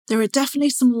There are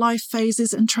definitely some life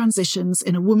phases and transitions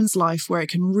in a woman's life where it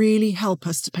can really help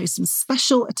us to pay some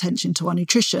special attention to our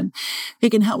nutrition. It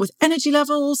can help with energy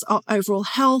levels, our overall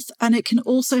health, and it can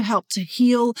also help to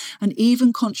heal and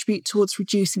even contribute towards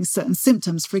reducing certain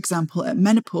symptoms, for example, at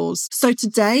menopause. So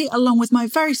today, along with my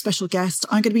very special guest,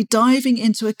 I'm going to be diving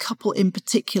into a couple in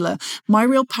particular, my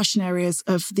real passion areas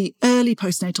of the early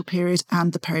postnatal period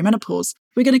and the perimenopause.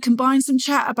 We're going to combine some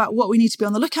chat about what we need to be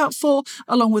on the lookout for,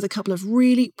 along with a couple of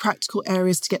really practical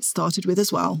areas to get started with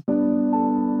as well.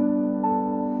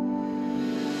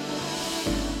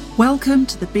 Welcome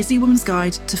to the Busy Woman's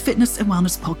Guide to Fitness and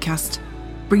Wellness podcast,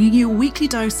 bringing you a weekly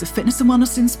dose of fitness and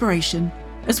wellness inspiration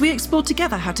as we explore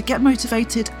together how to get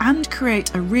motivated and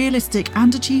create a realistic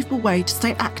and achievable way to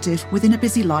stay active within a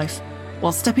busy life,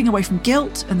 while stepping away from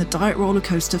guilt and the diet roller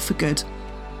coaster for good.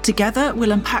 Together,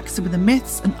 we'll unpack some of the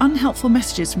myths and unhelpful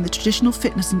messages from the traditional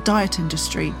fitness and diet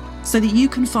industry so that you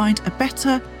can find a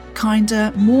better,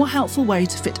 kinder, more helpful way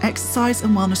to fit exercise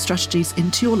and wellness strategies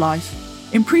into your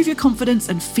life, improve your confidence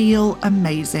and feel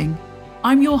amazing.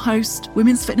 I'm your host,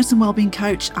 women's fitness and wellbeing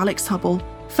coach Alex Hubble,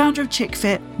 founder of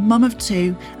ChickFit, mum of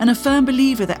two, and a firm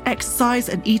believer that exercise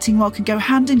and eating well can go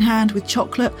hand in hand with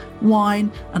chocolate,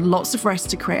 wine, and lots of rest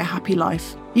to create a happy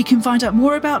life. You can find out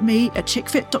more about me at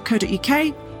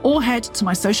chickfit.co.uk or head to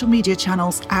my social media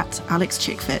channels at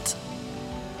AlexChickFit.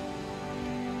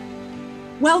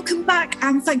 Welcome back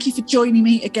and thank you for joining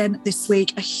me again this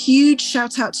week. A huge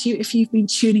shout out to you if you've been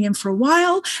tuning in for a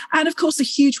while. And of course, a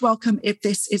huge welcome if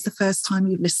this is the first time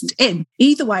you've listened in.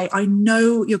 Either way, I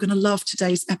know you're going to love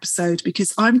today's episode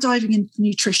because I'm diving into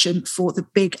nutrition for the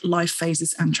big life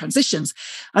phases and transitions.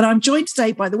 And I'm joined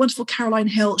today by the wonderful Caroline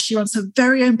Hill. She runs her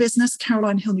very own business,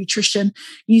 Caroline Hill Nutrition,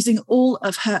 using all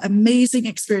of her amazing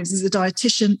experience as a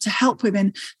dietitian to help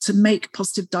women to make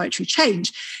positive dietary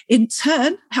change, in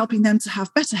turn, helping them to have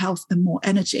better health and more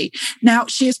energy. Now,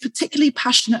 she is particularly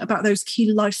passionate about those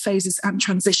key life phases and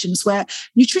transitions where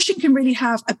nutrition can really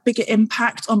have a bigger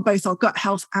impact on both our gut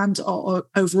health and our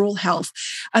overall health.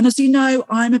 And as you know,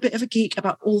 I'm a bit of a geek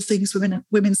about all things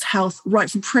women's health, right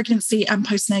from pregnancy and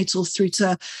postnatal through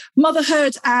to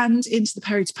motherhood and into the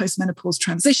peri to postmenopause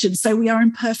transition. So we are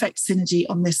in perfect synergy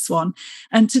on this one.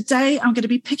 And today I'm going to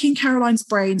be picking Caroline's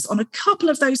brains on a couple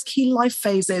of those key life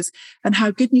phases and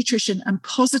how good nutrition and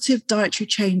positive dietary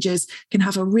changes can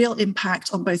have a real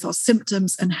impact on both our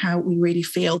symptoms and how we really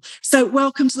feel. So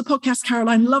welcome to the podcast,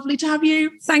 Caroline. Lovely to have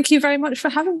you. Thank you very much for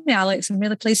having me, Alex. I'm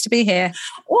really pleased to be here.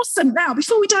 Awesome. Now,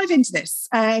 before we dive into this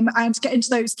and get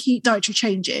into those key dietary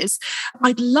changes,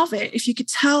 I'd love it if you could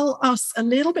tell us a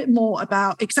little bit more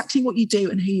about exactly what you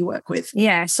do and who you work with.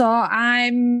 Yeah, so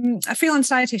I'm a freelance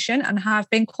dietitian and have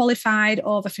been qualified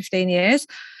over 15 years.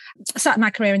 Started my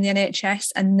career in the NHS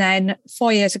and then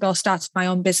 4 years ago started my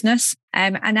own business.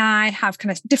 And I have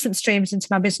kind of different streams into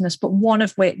my business, but one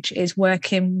of which is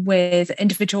working with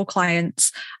individual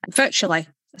clients virtually.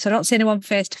 So I don't see anyone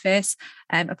face to face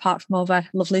apart from over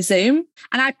lovely Zoom.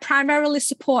 And I primarily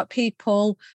support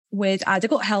people with either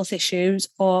gut health issues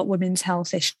or women's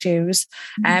health issues.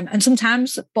 And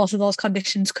sometimes both of those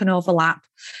conditions can overlap.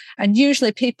 And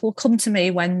usually people come to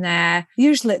me when they're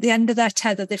usually at the end of their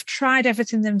tether. They've tried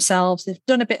everything themselves. They've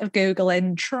done a bit of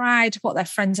Googling, tried what their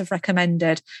friends have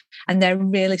recommended, and they're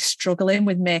really struggling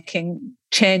with making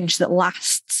change that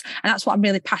lasts. And that's what I'm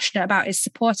really passionate about, is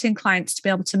supporting clients to be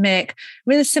able to make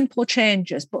really simple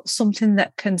changes, but something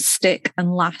that can stick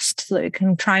and last, so that we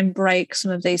can try and break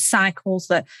some of these cycles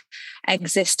that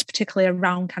exist, particularly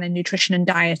around kind of nutrition and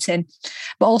dieting.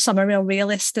 But also I'm a real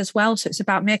realist as well. So it's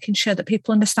about making sure that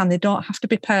people understand they don't have to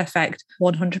be perfect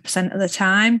 100% of the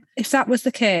time. If that was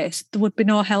the case, there would be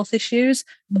no health issues,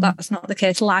 but that's not the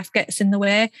case. Life gets in the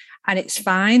way and it's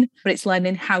fine, but it's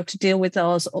learning how to deal with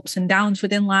those ups and downs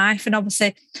within life. And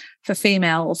obviously for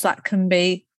females, that can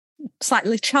be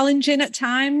slightly challenging at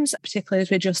times, particularly as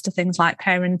we adjust to things like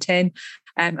parenting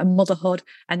and motherhood,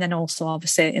 and then also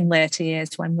obviously in later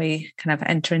years when we kind of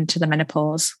enter into the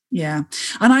menopause. Yeah.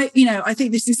 And I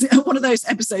think this is one of those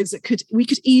episodes that we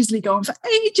could easily go on for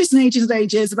ages and ages and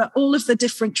ages about all of the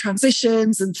different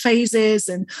transitions and phases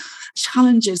and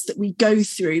challenges that we go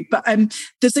through. But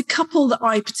there's a couple that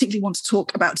I particularly want to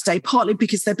talk about today, partly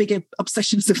because they're bigger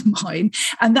obsessions of mine.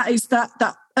 And that is that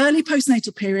early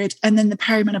postnatal period and then the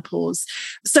perimenopause.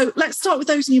 So let's start with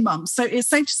those new mums. So it's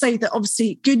safe to say that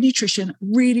obviously good nutrition,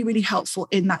 really, really helpful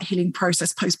in that healing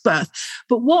process post-birth.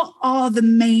 But what are the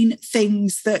main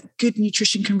things that good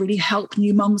nutrition can really help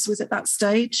new mums with at that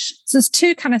stage? So there's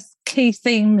two kind of key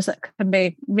themes that can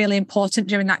be really important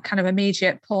during that kind of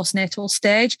immediate postnatal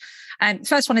stage.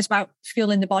 First one is about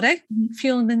fueling the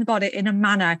body in a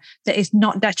manner that is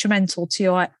not detrimental to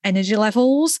your energy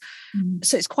levels.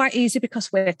 So it's quite easy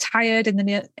because we're tired in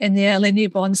the early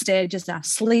newborn stages. Our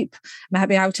sleep might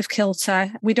be out of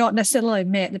kilter. We don't necessarily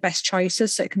make the best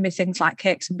choices. So it can be things like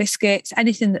cakes and biscuits,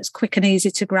 anything that's quick and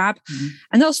easy to grab.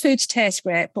 And those foods taste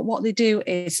great, but what they do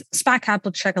is spike our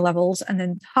blood sugar levels, and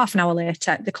then half an hour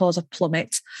later, they cause a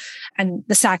plummet, and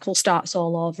the cycle starts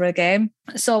all over again.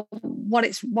 So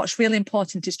what's really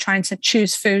important is trying to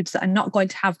choose foods that are not going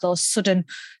to have those sudden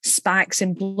spikes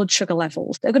in blood sugar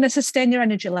levels. They're going to sustain your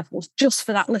energy levels just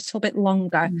for that little bit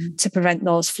longer to prevent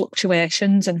those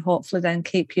fluctuations, and hopefully then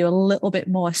keep you a little bit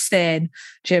more sane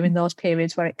during those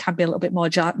periods where it can be a little bit more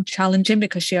challenging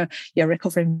because you're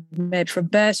recovering maybe from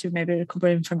birth, you're maybe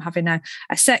recovering from having a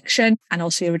section, and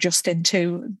also you're adjusting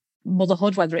to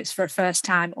motherhood, whether it's for a first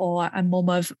time or a mum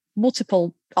of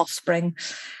multiple offspring.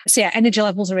 So yeah, energy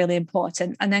levels are really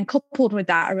important. And then coupled with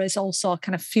that is also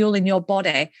kind of fueling your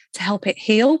body to help it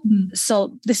heal.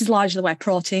 So this is largely where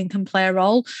protein can play a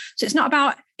role. So it's not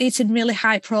about eating really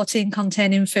high protein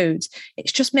containing foods.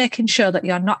 It's just making sure that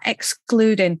you're not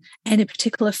excluding any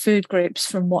particular food groups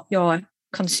from what you're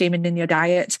consuming in your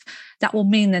diet. That will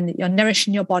mean then that you're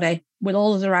nourishing your body with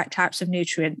all of the right types of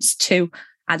nutrients to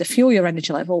either fuel your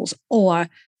energy levels or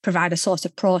provide a source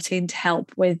of protein to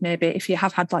help with, maybe if you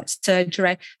have had like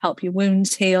surgery, help your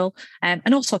wounds heal, and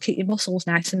also keep your muscles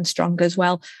nice and strong as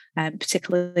well,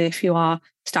 particularly if you are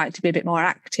starting to be a bit more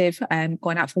active,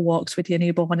 going out for walks with your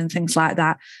newborn and things like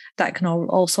that. That can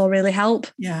also really help.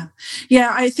 Yeah,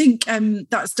 I think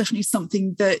that's definitely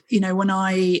something that, when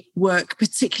I work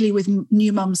particularly with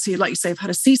new mums who, like you say, have had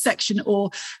a C-section or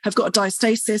have got a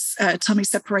diastasis, tummy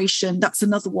separation, that's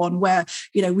another one where,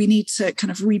 we need to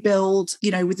kind of rebuild,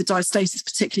 with the diastasis,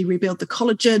 particularly rebuild the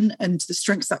collagen and the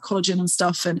strength of that collagen and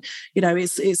stuff. And,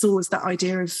 it's always that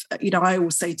idea of, I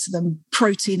always say to them,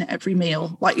 protein at every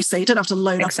meal. Like you say, you don't have to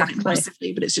load up on it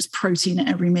massively, but it's just protein at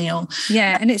every meal.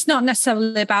 Yeah, and it's not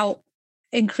necessarily about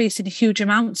increasing huge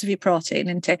amounts of your protein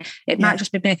intake. It might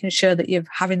just be making sure that you're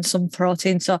having some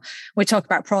protein. So we talk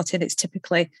about protein, it's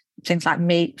typically things like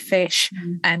meat, fish,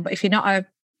 but if you're not a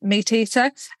meat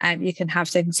eater, you can have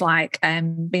things like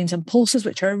beans and pulses,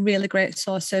 which are a really great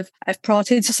source of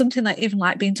protein. So something like even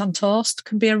like beans on toast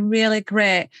can be a really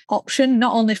great option,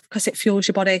 not only because it fuels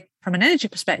your body from an energy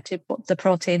perspective, but the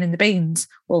protein in the beans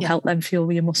will help them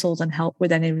fuel your muscles and help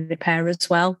with any repair as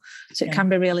well. So it can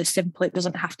be really simple. It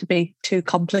doesn't have to be too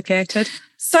complicated.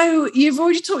 So you've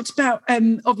already talked about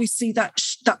obviously that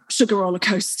sugar roller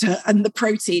coaster and the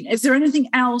protein. Is there anything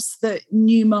else that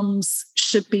new mums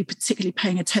should be particularly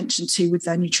paying attention to with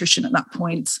their nutrition at that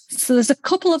point? So there's a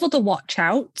couple of other watch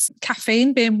outs,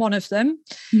 caffeine being one of them.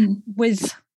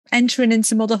 With entering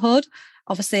into motherhood,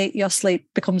 obviously your sleep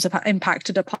becomes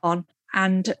impacted upon,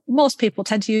 and most people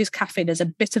tend to use caffeine as a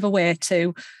bit of a way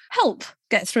to help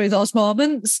get through those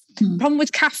moments. The problem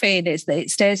with caffeine is that it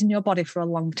stays in your body for a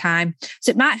long time. So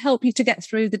it might help you to get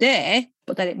through the day,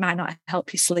 but then it might not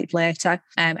help you sleep later.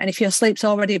 And if your sleep's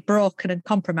already broken and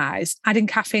compromised, adding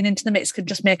caffeine into the mix could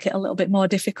just make it a little bit more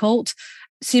difficult.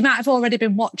 So you might have already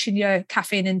been watching your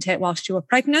caffeine intake whilst you were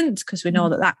pregnant, because we know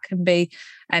that can be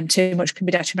too much, can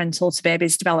be detrimental to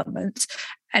baby's development.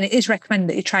 And it is recommended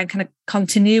that you try and kind of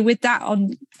continue with that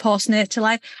on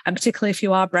postnatally, and particularly if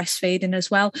you are breastfeeding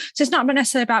as well. So it's not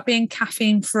necessarily about being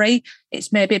caffeine free.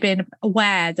 It's maybe being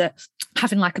aware that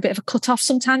having like a bit of a cut off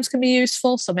sometimes can be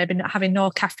useful. So maybe not having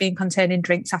no caffeine containing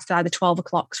drinks after either 12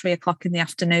 o'clock, 3 o'clock in the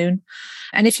afternoon.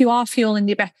 And if you are fueling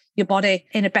your body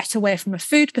in a better way from a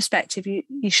food perspective,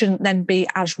 you shouldn't then be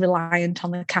as reliant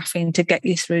on the caffeine to get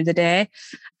you through the day.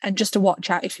 And just to watch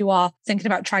out, if you are thinking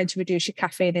about trying to reduce your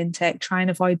caffeine intake, try and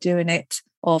avoid doing it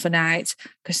overnight,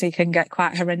 because you can get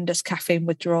quite horrendous caffeine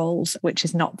withdrawals, which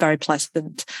is not very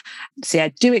pleasant. So yeah,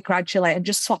 do it gradually and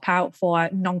just swap out for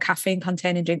non-caffeine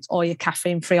containing drinks or your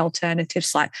caffeine-free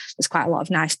alternatives. Like there's quite a lot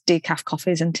of nice decaf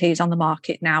coffees and teas on the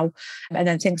market now. And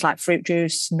then things like fruit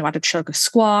juice, no added sugar,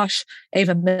 squash,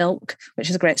 even milk, which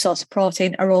is a great source of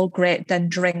protein, are all great then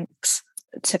drinks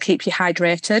to keep you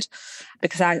hydrated,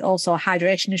 because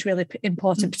hydration is really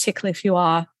important, particularly if you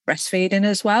are breastfeeding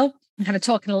as well. And kind of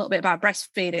talking a little bit about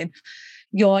breastfeeding,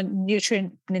 your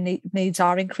nutrient needs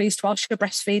are increased whilst you're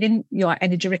breastfeeding, your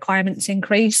energy requirements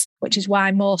increase, which is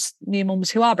why most new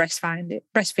mums who are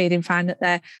breastfeeding find that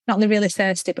they're not only really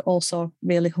thirsty, but also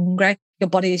really hungry. Your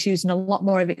body is using a lot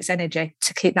more of its energy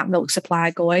to keep that milk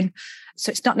supply going.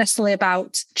 So it's not necessarily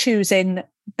about choosing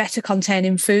better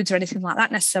containing foods or anything like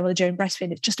that necessarily during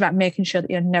breastfeeding. It's just about making sure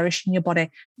that you're nourishing your body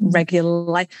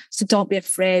regularly. So don't be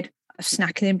afraid of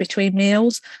snacking in between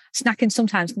meals. Snacking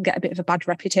sometimes can get a bit of a bad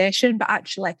reputation, but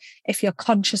actually, if you're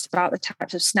conscious about the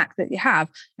types of snack that you have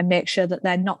and make sure that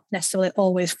they're not necessarily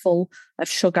always full of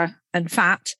sugar and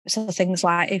fat, so things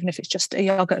like, even if it's just a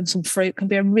yogurt and some fruit, can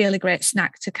be a really great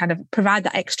snack to kind of provide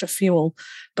that extra fuel,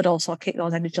 but also keep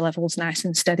those energy levels nice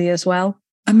and steady as well.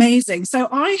 Amazing. So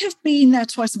I have been there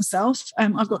twice myself.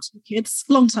 I've got 2 kids,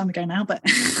 a long time ago now, but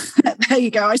there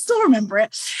you go. I still remember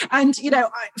it. And,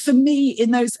 for me, in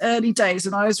those early days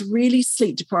when I was really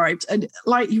sleep deprived and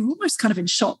like you're almost kind of in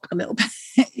shock a little bit,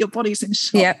 your body's in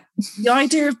shock. Yeah. The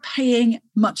idea of paying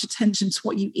much attention to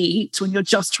what you eat when you're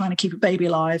just trying to keep a baby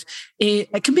alive,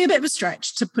 it can be a bit of a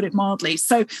stretch, to put it mildly.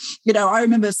 So, I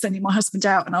remember sending my husband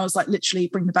out and I was like, literally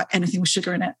bring me back anything with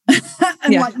sugar in it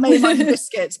and like made my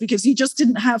biscuits, because you just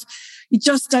don't have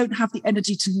the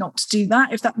energy to not do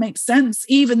that, if that makes sense,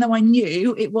 even though I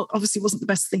knew it obviously wasn't the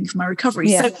best thing for my recovery.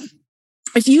 Yeah. So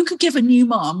if you could give a new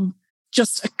mom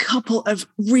just a couple of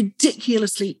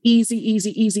ridiculously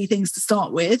easy things to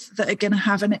start with that are going to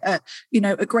have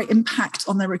a great impact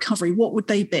on their recovery, what would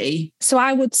they be? So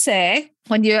I would say,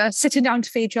 when you're sitting down to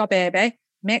feed your baby,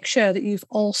 make sure that you've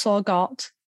also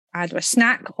got either a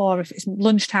snack, or if it's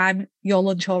lunchtime, your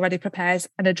lunch already prepares,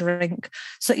 and a drink,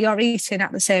 so that you're eating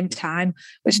at the same time,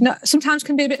 which sometimes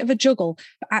can be a bit of a juggle.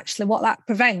 But actually what that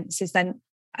prevents is then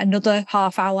another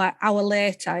half hour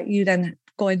later, you then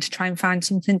going to try and find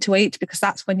something to eat, because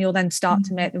that's when you'll then start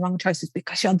to make the wrong choices,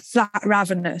 because you're that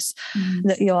ravenous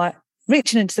that you're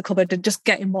reaching into the cupboard and just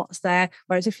getting what's there.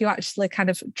 Whereas if you actually kind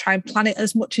of try and plan it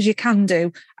as much as you can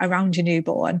do around your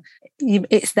newborn,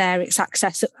 it's there, it's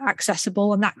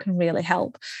accessible, and that can really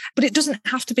help. But it doesn't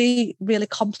have to be really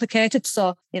complicated.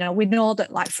 So, we know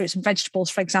that like fruits and vegetables,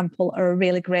 for example, are a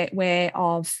really great way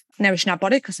of nourishing our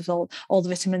body because of all the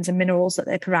vitamins and minerals that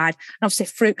they provide. And obviously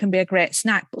fruit can be a great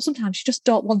snack, but sometimes you just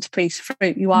don't want a piece of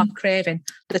fruit. You are craving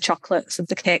the chocolates and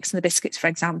the cakes and the biscuits, for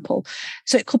example.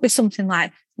 So it could be something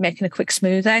like making a quick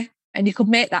smoothie, and you could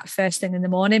make that first thing in the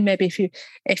morning. Maybe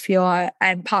if your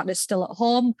partner's still at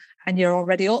home and you're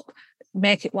already up,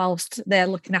 make it whilst they're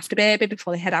looking after baby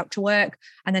before they head out to work,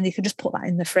 and then you can just put that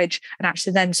in the fridge. And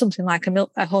actually then something like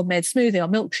a homemade smoothie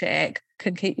or milkshake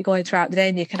can keep you going throughout the day,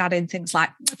 and you can add in things like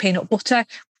peanut butter,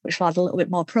 which will add a little bit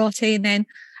more protein in,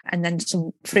 and then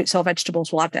some fruits or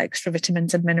vegetables will add extra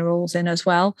vitamins and minerals in as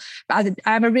well. But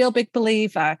I'm a real big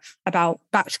believer about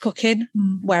batch cooking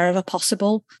wherever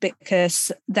possible,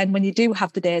 because then when you do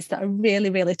have the days that are really,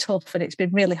 really tough and it's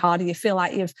been really hard and you feel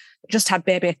like you've just had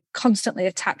baby constantly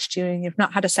attached to you and you've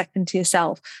not had a second to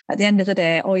yourself, at the end of the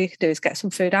day, all you can do is get some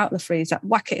food out of the freezer,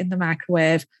 whack it in the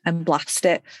microwave and blast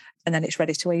it. And then it's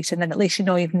ready to eat. And then at least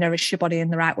you've nourished your body in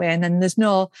the right way. And then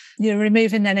you're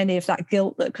removing then any of that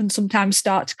guilt that can sometimes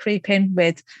start to creep in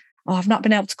with, I've not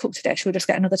been able to cook today, should we just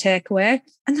get another takeaway?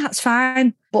 And that's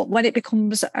fine. But when it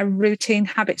becomes a routine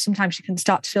habit, sometimes you can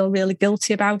start to feel really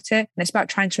guilty about it. And it's about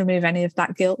trying to remove any of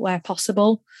that guilt where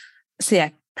possible. So yeah,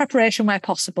 preparation where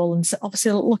possible, and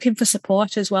obviously looking for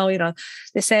support as well.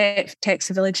 They say it takes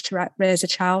a village to raise a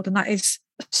child, and that is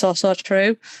so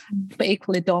true. But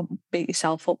equally, don't beat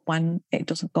yourself up when it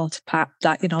doesn't go to pat.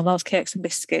 That those cakes and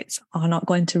biscuits are not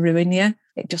going to ruin you.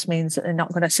 It just means that they're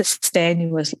not going to sustain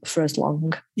you for as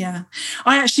long. Yeah,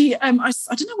 I actually I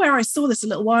don't know where I saw this a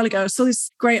little while ago. I saw this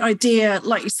great idea,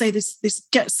 like you say, this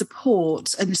get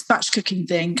support and this batch cooking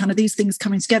thing, kind of these things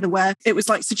coming together, where it was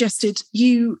like suggested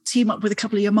you team up with a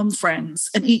couple of your mum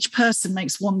friends and each person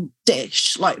makes one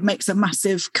dish, like makes a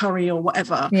massive curry or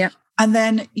whatever. Yeah. And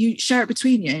then you share it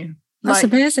between you. That's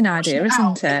an amazing idea,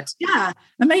 isn't it? Yeah,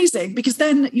 amazing. Because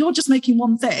then you're just making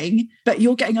one thing, but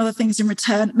you're getting other things in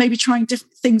return, maybe trying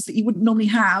different things that you wouldn't normally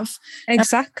have.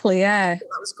 Exactly, yeah.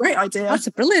 That was a great idea. That's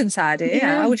a brilliant idea.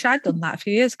 Yeah. I wish I'd done that a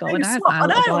few years ago. I wish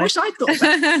I'd thought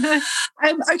that.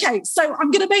 Okay, so I'm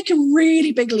going to make a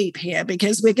really big leap here,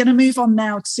 because we're going to move on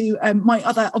now to my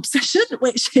other obsession,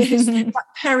 which is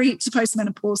peri to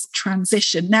postmenopause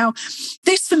transition. Now,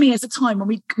 this for me is a time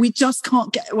when we just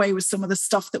can't get away with some of the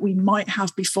stuff that we might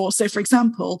have before. So, for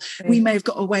example, we may have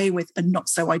got away with a not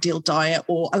so ideal diet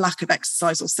or a lack of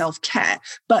exercise or self-care,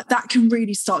 but that can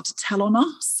really start to tell on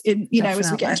us as we get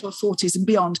into our 40s and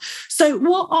beyond. So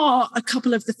what are a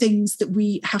couple of the things that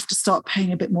we have to start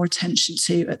paying a bit more attention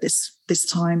to at this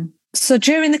time? So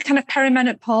during the kind of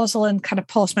perimenopausal and kind of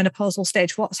postmenopausal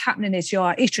stage, what's happening is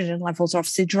your estrogen levels are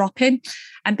obviously dropping.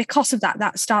 And because of that,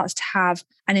 that starts to have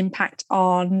an impact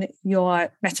on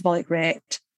your metabolic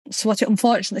rate. So what it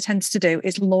unfortunately tends to do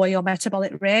is lower your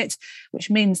metabolic rate, which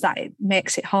means that it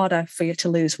makes it harder for you to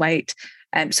lose weight.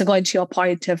 So going to your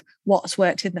point of what's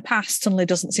worked in the past suddenly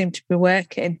doesn't seem to be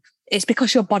working, it's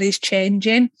because your body's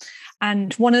changing.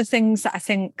 And one of the things that I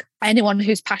think anyone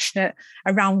who's passionate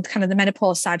around kind of the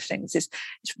menopause side of things is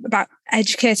it's about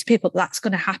educating people that's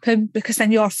going to happen, because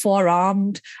then you're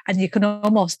forearmed and you can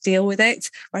almost deal with it.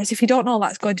 Whereas if you don't know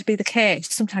that's going to be the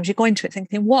case, sometimes you go into it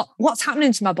thinking, what's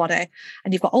happening to my body?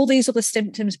 And you've got all these other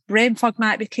symptoms, brain fog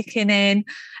might be kicking in,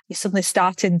 you're suddenly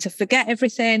starting to forget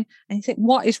everything, and you think,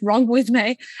 what is wrong with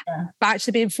me? Yeah. But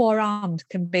actually being forearmed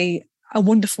can be a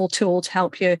wonderful tool to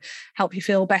help you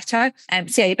feel better.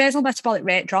 So your basal metabolic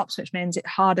rate drops, which means it's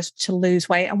harder to lose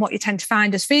weight. And what you tend to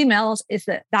find as females is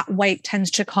that weight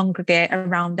tends to congregate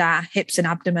around our hips and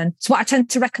abdomen. So what I tend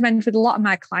to recommend with a lot of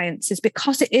my clients is,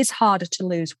 because it is harder to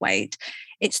lose weight,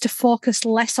 it's to focus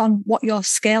less on what your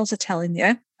scales are telling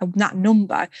you, that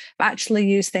number, but actually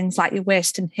use things like your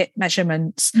waist and hip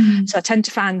measurements. So I tend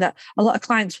to find that a lot of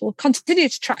clients will continue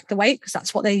to track the weight because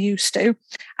that's what they're used to,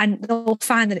 and they'll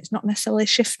find that it's not necessarily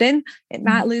shifting. It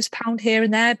might lose a pound here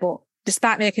and there, but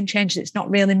despite making changes, it's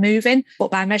not really moving. But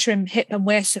by measuring hip and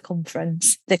waist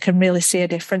circumference, they can really see a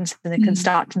difference, and they can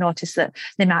start to notice that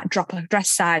they might drop a dress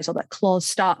size, or that clothes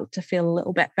start to feel a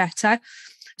little bit better.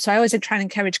 So I always try and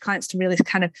encourage clients to really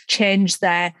kind of change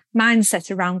their mindset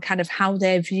around kind of how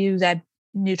they view their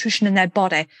nutrition and their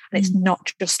body. And it's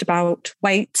not just about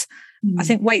weight. I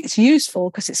think weight's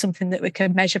useful because it's something that we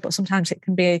can measure, but sometimes it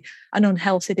can be an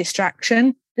unhealthy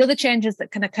distraction. The other changes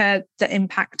that can occur that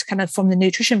impact kind of from the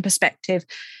nutrition perspective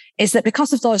is that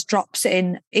because of those drops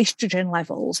in estrogen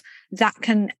levels, that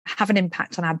can have an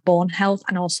impact on our bone health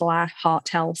and also our heart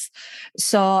health.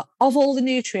 So of all the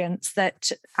nutrients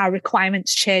that our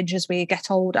requirements change as we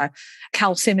get older,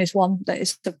 calcium is one that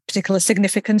is of particular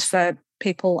significance for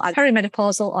people at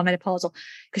perimenopausal or menopausal,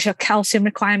 because your calcium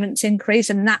requirements increase,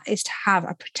 and that is to have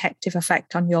a protective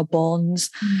effect on your bones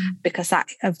because that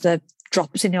of the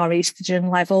drops in your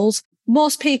estrogen levels.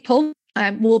 Most people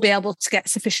will be able to get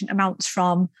sufficient amounts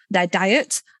from their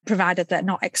diet, provided they're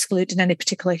not excluding any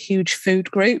particular huge food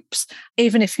groups.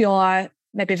 Even if you're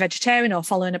maybe vegetarian or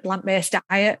following a plant-based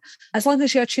diet, as long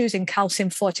as you're choosing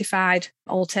calcium-fortified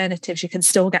alternatives, you can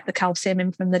still get the calcium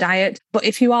in from the diet. But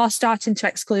if you are starting to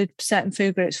exclude certain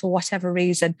food groups for whatever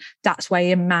reason, that's where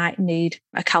you might need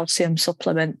a calcium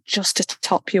supplement just to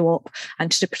top you up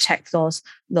and to protect those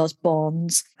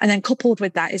bones. And then coupled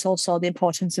with that is also the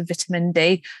importance of vitamin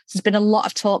D. There's been a lot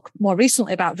of talk more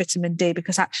recently about vitamin D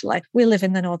because actually we live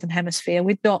in the Northern Hemisphere.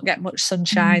 We don't get much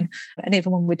sunshine. And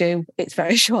even when we do, it's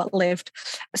very short-lived.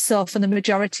 So for the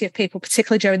majority of people,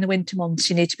 particularly during the winter months,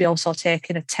 you need to be also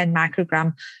taking a 10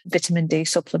 microgram vitamin D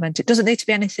supplement. It doesn't need to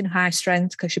be anything high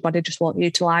strength because your body just won't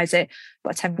utilize it,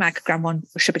 but a 10 microgram one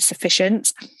should be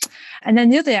sufficient. And then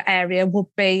the other area would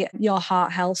be your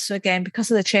heart health. So again, because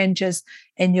of the changes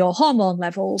in your hormone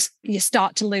levels, you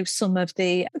start to lose some of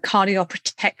the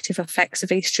cardioprotective effects of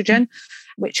estrogen,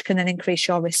 which can then increase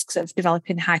your risks of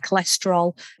developing high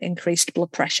cholesterol, increased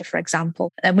blood pressure, for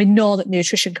example. And we know that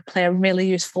nutrition can play a really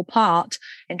useful part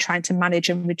in trying to manage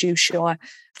and reduce your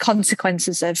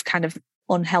consequences of kind of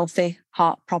unhealthy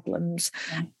heart problems.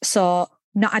 So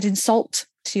not adding salt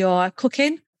to your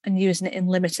cooking and using it in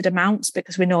limited amounts,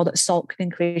 because we know that salt can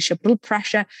increase your blood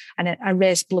pressure, and a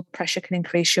raised blood pressure can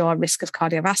increase your risk of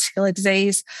cardiovascular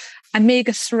disease.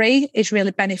 Omega-3 is really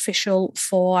beneficial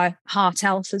for heart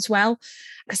health as well,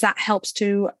 because that helps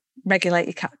to regulate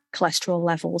your cholesterol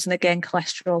levels. And again,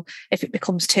 cholesterol, if it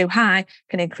becomes too high,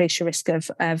 can increase your risk of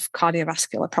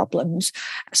cardiovascular problems.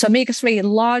 So omega-3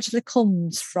 largely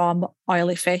comes from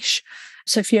oily fish.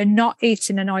 So if you're not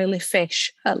eating an oily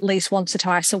fish at least once or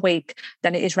twice a week,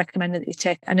 then it is recommended that you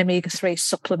take an omega-3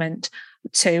 supplement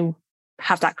to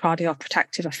have that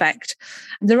cardioprotective effect.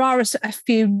 There are a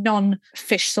few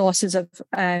non-fish sources of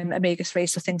omega-3,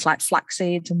 so things like flax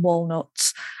seeds and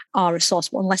walnuts are a source,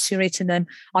 but unless you're eating them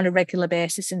on a regular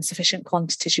basis in sufficient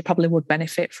quantities, you probably would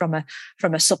benefit from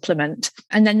a supplement.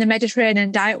 And then the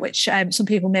Mediterranean diet, which some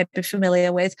people may be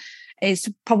familiar with,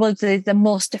 is probably the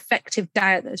most effective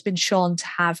diet that has been shown to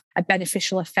have a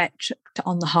beneficial effect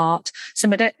on the heart. So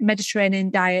Mediterranean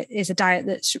diet is a diet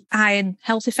that's high in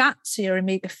healthy fats, so your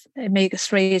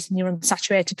omega-3s and your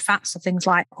unsaturated fats, so things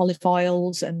like olive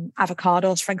oils and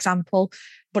avocados, for example,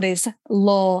 but is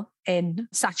low in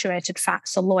saturated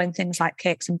fats, so low in things like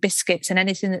cakes and biscuits and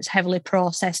anything that's heavily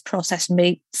processed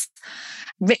meats,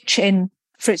 rich in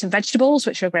fruits and vegetables,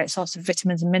 which are a great source of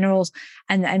vitamins and minerals,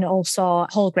 and also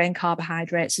whole grain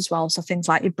carbohydrates as well. So things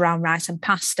like your brown rice and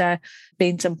pasta,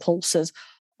 beans and pulses,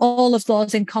 all of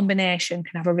those in combination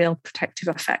can have a real protective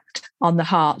effect on the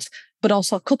heart, but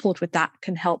also coupled with that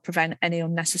can help prevent any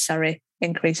unnecessary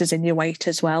increases in your weight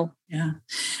as well. Yeah.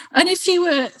 And if you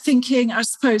were thinking, I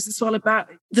suppose, as well about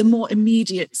the more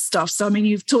immediate stuff. So, I mean,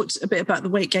 you've talked a bit about the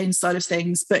weight gain side of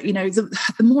things, but, you know, the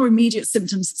more immediate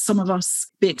symptoms that some of us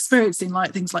be experiencing,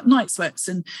 like things like night sweats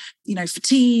and, you know,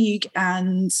 fatigue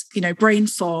and, you know, brain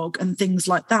fog and things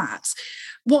like that.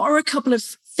 What are a couple of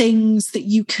things that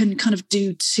you can kind of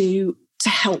do to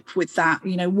help with that?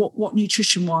 You know, what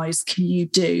nutrition wise can you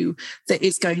do that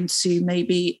is going to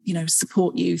maybe, you know,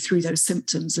 support you through those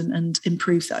symptoms and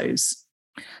improve those?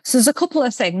 So there's a couple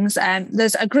of things.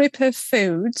 There's a group of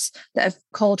foods that are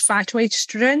called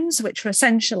phytoestrogens, which are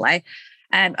essentially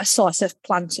a source of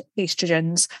plant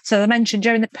estrogens. So I mentioned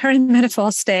during the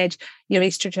perimenopause stage, your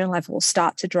estrogen levels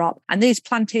start to drop. And these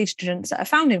plant estrogens that are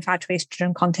found in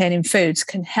phytoestrogen containing foods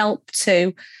can help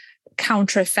to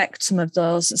counter effect some of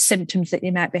those symptoms that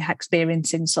you might be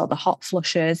experiencing. So the hot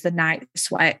flushes, the night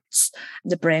sweats,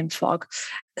 the brain fog.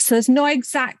 So there's no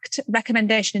exact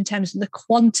recommendation in terms of the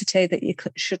quantity that you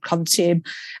should consume,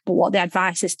 but what the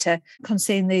advice is to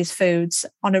consume these foods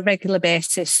on a regular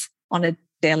basis, on a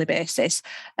daily basis.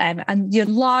 And your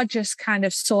largest kind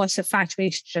of source of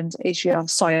phytoestrogens is your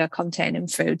soya containing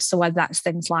foods. So whether that's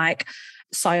things like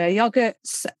soya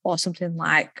yogurts or something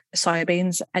like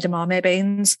soybeans, edamame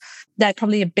beans, they're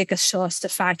probably your biggest source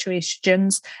of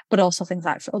phytoestrogens, but also things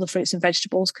like other fruits and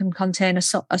vegetables can contain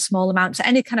a small amount. So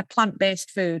any kind of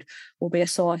plant-based food will be a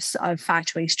source of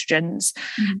phytoestrogens.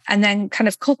 Mm-hmm. And then kind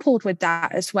of coupled with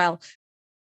that as well,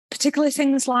 particularly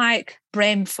things like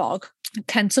brain fog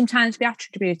can sometimes be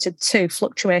attributed to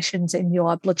fluctuations in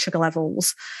your blood sugar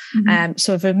levels. Mm-hmm.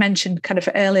 So as we mentioned kind of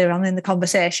earlier on in the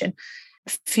conversation,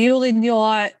 fueling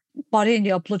your body and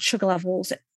your blood sugar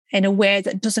levels in a way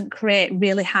that doesn't create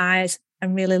really highs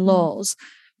and really lows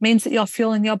means that you're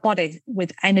fueling your body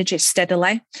with energy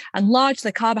steadily. And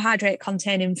largely carbohydrate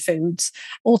containing foods,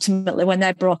 ultimately when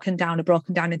they're broken down, are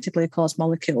broken down into glucose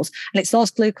molecules. And it's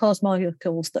those glucose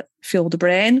molecules that fuel the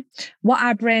brain. What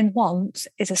our brain wants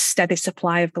is a steady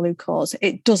supply of glucose.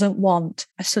 It doesn't want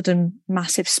a sudden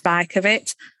massive spike of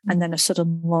it and then a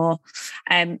sudden low.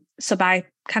 So by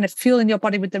kind of fueling your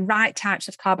body with the right types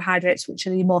of carbohydrates, which are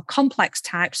the more complex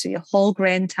types, so your whole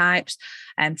grain types,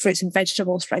 fruits and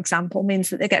vegetables, for example, means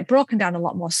that they get broken down a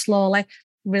lot more slowly,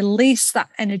 release that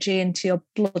energy into your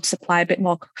blood supply a bit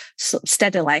more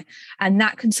steadily. And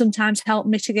that can sometimes help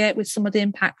mitigate with some of the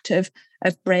impact of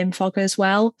brain fog as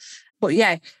well. But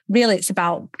yeah, really it's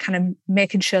about kind of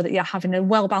making sure that you're having a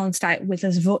well-balanced diet with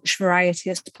as much variety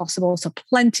as possible. So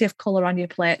plenty of colour on your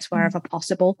plates wherever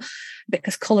possible,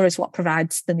 because colour is what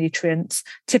provides the nutrients.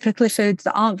 Typically foods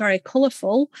that aren't very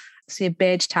colourful, so your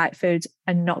beige type foods,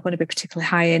 are not going to be particularly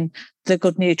high in the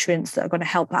good nutrients that are going to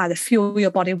help either fuel your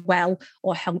body well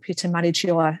or help you to manage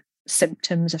your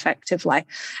symptoms effectively.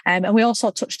 And we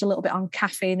also touched a little bit on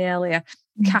caffeine earlier.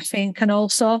 Caffeine can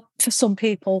also, for some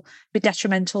people, be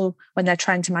detrimental when they're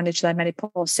trying to manage their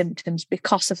menopause symptoms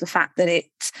because of the fact that it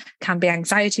can be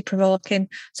anxiety provoking.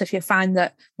 So if you find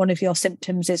that one of your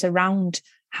symptoms is around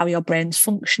how your brain's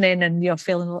functioning and you're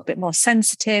feeling a little bit more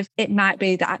sensitive, it might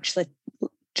be that actually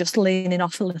just leaning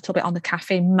off a little bit on the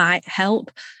caffeine might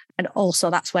help. And also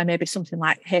that's where maybe something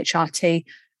like HRT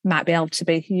might be able to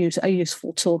be a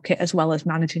useful toolkit as well as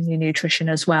managing your nutrition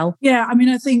as well. Yeah, I mean,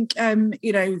 I think,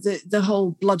 you know, the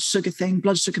whole blood sugar thing,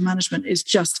 blood sugar management is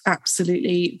just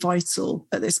absolutely vital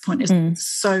at this point. It's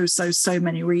so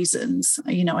many reasons.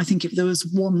 You know, I think if there was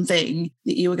one thing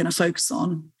that you were going to focus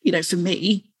on, you know, for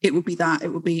me, it would be that. It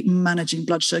would be managing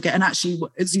blood sugar. And actually,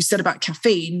 as you said about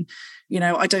caffeine, you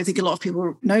know, I don't think a lot of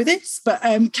people know this, but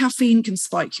caffeine can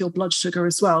spike your blood sugar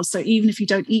as well. So even if you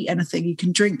don't eat anything, you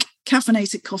can drink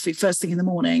caffeinated coffee first thing in the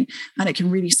morning and it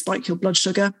can really spike your blood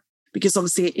sugar because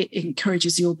obviously it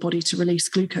encourages your body to release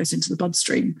glucose into the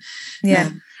bloodstream. Yeah.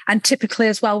 And typically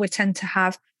as well, we tend to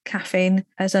have caffeine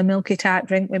as a milky type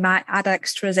drink. We might add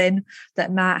extras in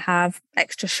that might have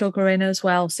extra sugar in as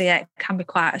well. So yeah, it can be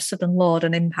quite a sudden load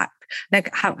and impact,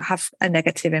 have a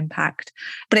negative impact.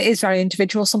 But it is very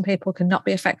individual. Some people can not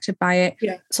be affected by it.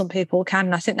 Yeah. Some people can.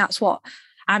 And I think that's what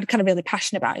I'm kind of really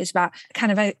passionate about, is about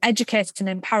kind of educating and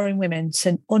empowering women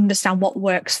to understand what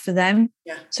works for them.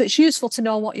 Yeah. So it's useful to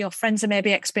know what your friends are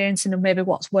maybe experiencing and maybe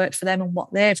what's worked for them and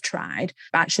what they've tried.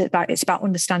 But actually it's about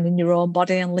understanding your own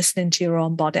body and listening to your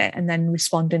own body and then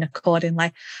responding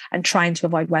accordingly and trying to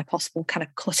avoid, where possible, kind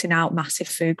of cutting out massive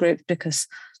food groups, because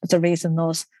the reason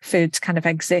those foods kind of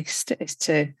exist is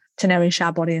to nourish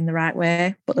our body in the right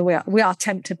way. But we are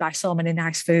tempted by so many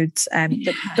nice foods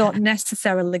that don't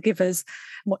necessarily give us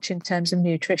much in terms of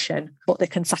nutrition, but they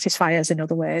can satisfy us in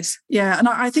other ways. Yeah, and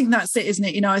I think that's it, isn't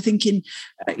it? I think in,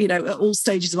 at all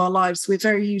stages of our lives, we're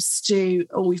very used to,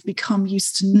 or we've become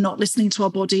used to not listening to our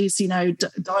bodies.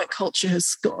 Diet culture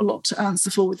has got a lot to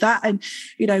answer for with that. And,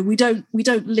 we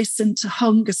don't listen to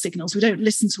hunger signals. We don't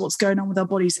listen to what's going on with our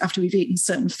bodies after we've eaten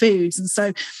certain foods. And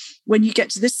so when you get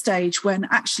to this stage when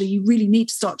actually you really need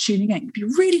to start tuning in, it can be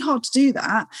really hard to do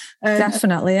that.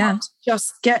 Definitely, yeah.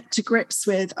 Just get to grips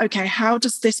with, okay, how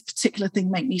does this particular thing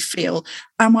make me feel?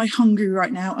 Am I hungry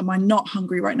right now? Am I not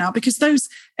hungry right now? Because those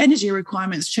energy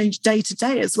requirements change day to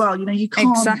day as well. You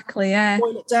can't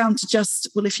boil it down to just,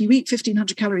 well, if you eat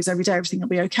 1,500 calories every day, everything will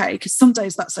be okay. Because some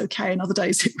days that's okay and other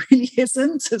days it really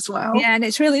isn't as well. Yeah, and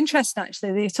it's really interesting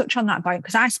actually that you touch on that point,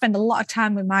 because I spend a lot of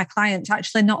time with my clients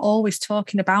actually not always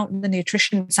talking about the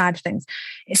nutrition side of things.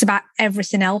 It's about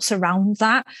everything else around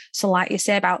that. So like you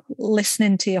say, about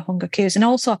listening to your hunger cues and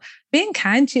also being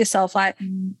kind to yourself. Like,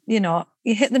 you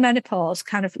hit the menopause,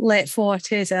 kind of late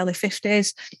 40s, early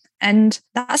 50s, and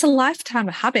that's a lifetime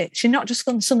of habits. You're not just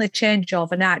going to suddenly change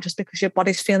overnight just because your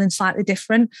body's feeling slightly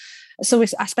different. So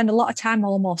I spend a lot of time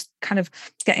almost kind of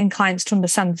getting clients to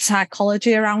understand the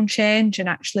psychology around change and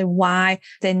actually why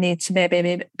they need to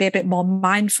maybe be a bit more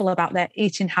mindful about their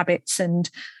eating habits and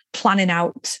planning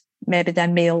out maybe their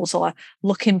meals, or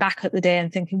looking back at the day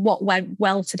and thinking what went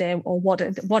well today or what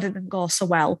didn't go so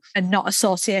well, and not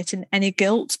associating any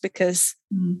guilt, because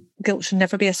guilt should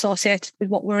never be associated with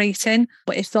what we're eating.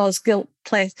 But if those guilt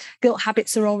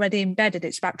habits are already embedded,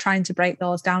 it's about trying to break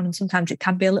those down, and sometimes it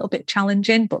can be a little bit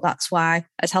challenging, but that's why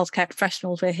as healthcare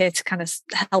professionals we're here to kind of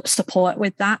help support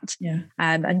with that.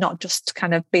 And not just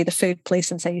kind of be the food police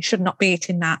and say you should not be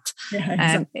eating that.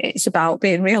 Exactly. It's about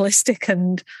being realistic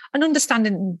and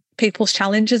understanding people's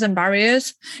challenges and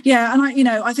barriers. Yeah, and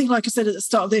I think, like I said at the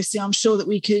start of this, I'm sure that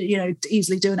we could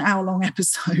easily do an hour-long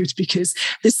episode, because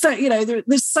there's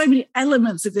there's so many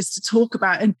elements of this to talk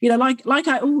about. And like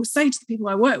I always say to the people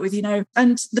I work with,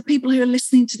 and the people who are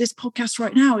listening to this podcast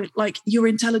right now, like, you're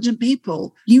intelligent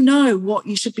people. You know what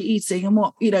you should be eating and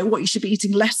what you should be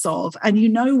eating less of, and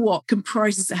what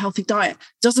comprises a healthy diet.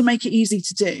 Doesn't make it easy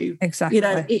to do.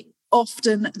 Exactly.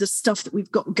 Often the stuff that we've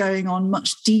got going on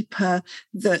much deeper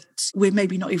that we're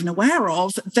maybe not even aware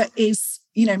of, that is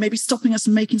maybe stopping us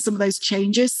from making some of those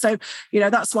changes. So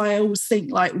that's why I always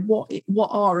think, like, what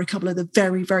are a couple of the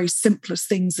very, very simplest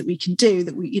things that we can do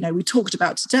that we talked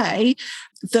about today,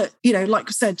 that like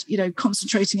I said,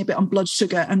 concentrating a bit on blood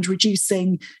sugar and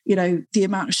reducing the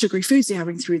amount of sugary foods you're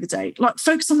having through the day. Like,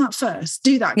 focus on that first,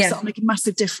 do that, because that'll make a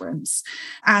massive difference.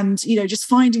 And just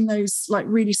finding those like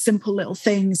really simple little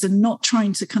things, and not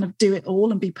trying to kind of do it all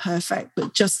and be perfect,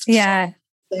 but just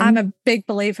I'm a big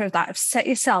believer of that. Set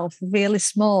yourself really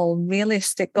small,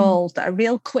 realistic goals that are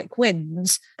real quick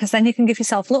wins, because then you can give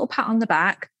yourself a little pat on the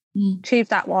back. Achieve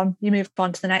that one, you move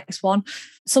on to the next one.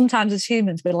 Sometimes as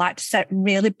humans, we like to set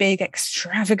really big,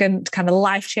 extravagant, kind of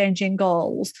life-changing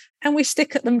goals, and we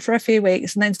stick at them for a few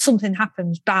weeks, and then something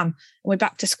happens, bam, and we're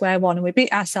back to square one, and we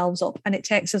beat ourselves up, and it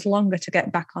takes us longer to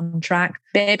get back on track.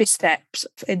 Baby steps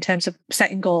in terms of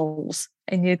setting goals,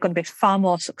 and you're going to be far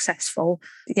more successful.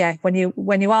 Yeah, when you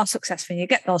are successful and you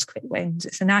get those quick wins,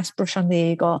 it's a nice brush on the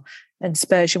ego and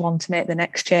spurs you on to make the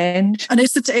next change. And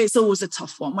it's always a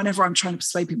tough one. Whenever I'm trying to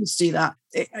persuade people to do that,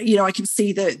 I can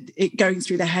see that it going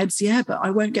through their heads, but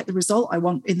I won't get the result I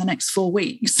want in the next 4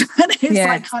 weeks. And it's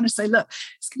like, kind of say, look,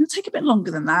 it's going to take a bit longer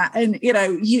than that. And,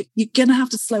 you're going to have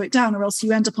to slow it down, or else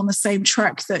you end up on the same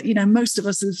track that, most of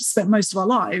us have spent most of our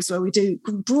lives, where we do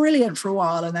brilliant for a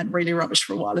while and then really rubbish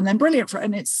for a while and then brilliant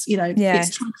and it's,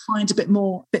 it's trying to find a bit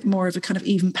more of a kind of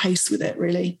even pace with it,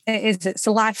 really. It is. It's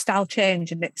a lifestyle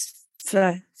change, and it's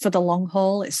for the long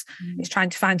haul. It's trying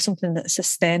to find something that's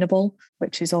sustainable,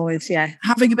 which is always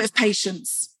having a bit of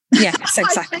patience. Yes,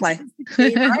 exactly.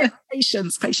 Right?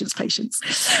 Patience.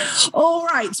 All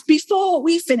right. Before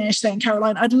we finish then,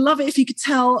 Caroline, I'd love it if you could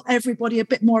tell everybody a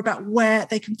bit more about where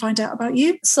they can find out about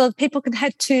you. So people can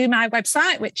head to my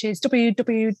website, which is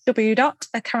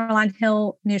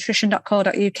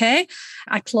www.carolineHillNutrition.co.uk.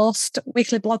 I post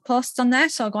weekly blog posts on there,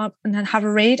 so I'll go up and then have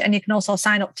a read. And you can also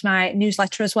sign up to my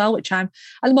newsletter as well, which I'm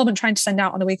at the moment trying to send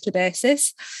out on a weekly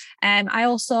basis. I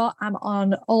also am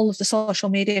on all of the social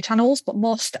media channels, but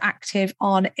most active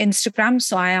on Instagram.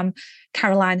 So I am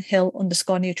Caroline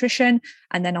Hill_nutrition,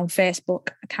 and then on Facebook,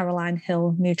 Caroline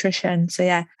Hill Nutrition. So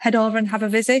yeah, head over and have a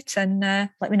visit and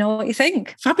let me know what you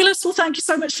think. Fabulous. Well, thank you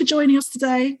so much for joining us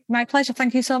today. My pleasure.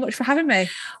 Thank you so much for having me.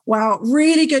 Wow,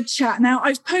 really good chat. Now,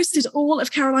 I've posted all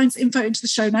of Caroline's info into the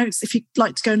show notes. If you'd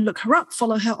like to go and look her up,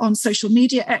 follow her on social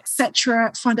media,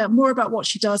 etc., find out more about what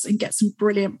she does and get some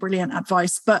brilliant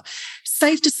advice. But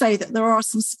safe to say that there are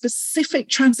some specific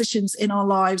transitions in our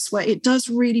lives where it does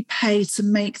really pay to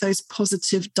make those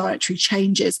positive dietary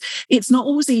changes. It's not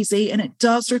always easy, and it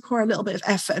does require a little bit of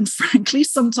effort, and frankly,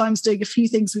 sometimes doing a few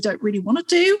things we don't really want to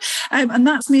do. And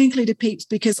that's me included, peeps,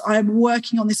 because I'm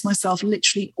working on this myself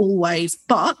literally always,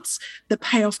 but the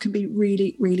payoff can be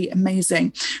really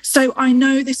amazing. So I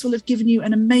know this will have given you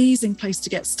an amazing place to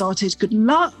get started. Good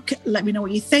luck. Let me know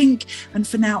what you think. And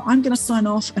for now, I'm going to sign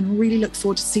off and really look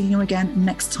forward to seeing you again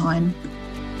next time.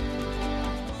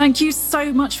 Thank you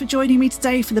so much for joining me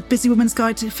today for the Busy Woman's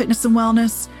Guide to Fitness and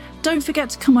Wellness. Don't forget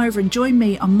to come over and join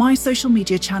me on my social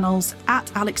media channels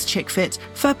 @AlexChickFit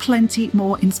for plenty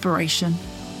more inspiration.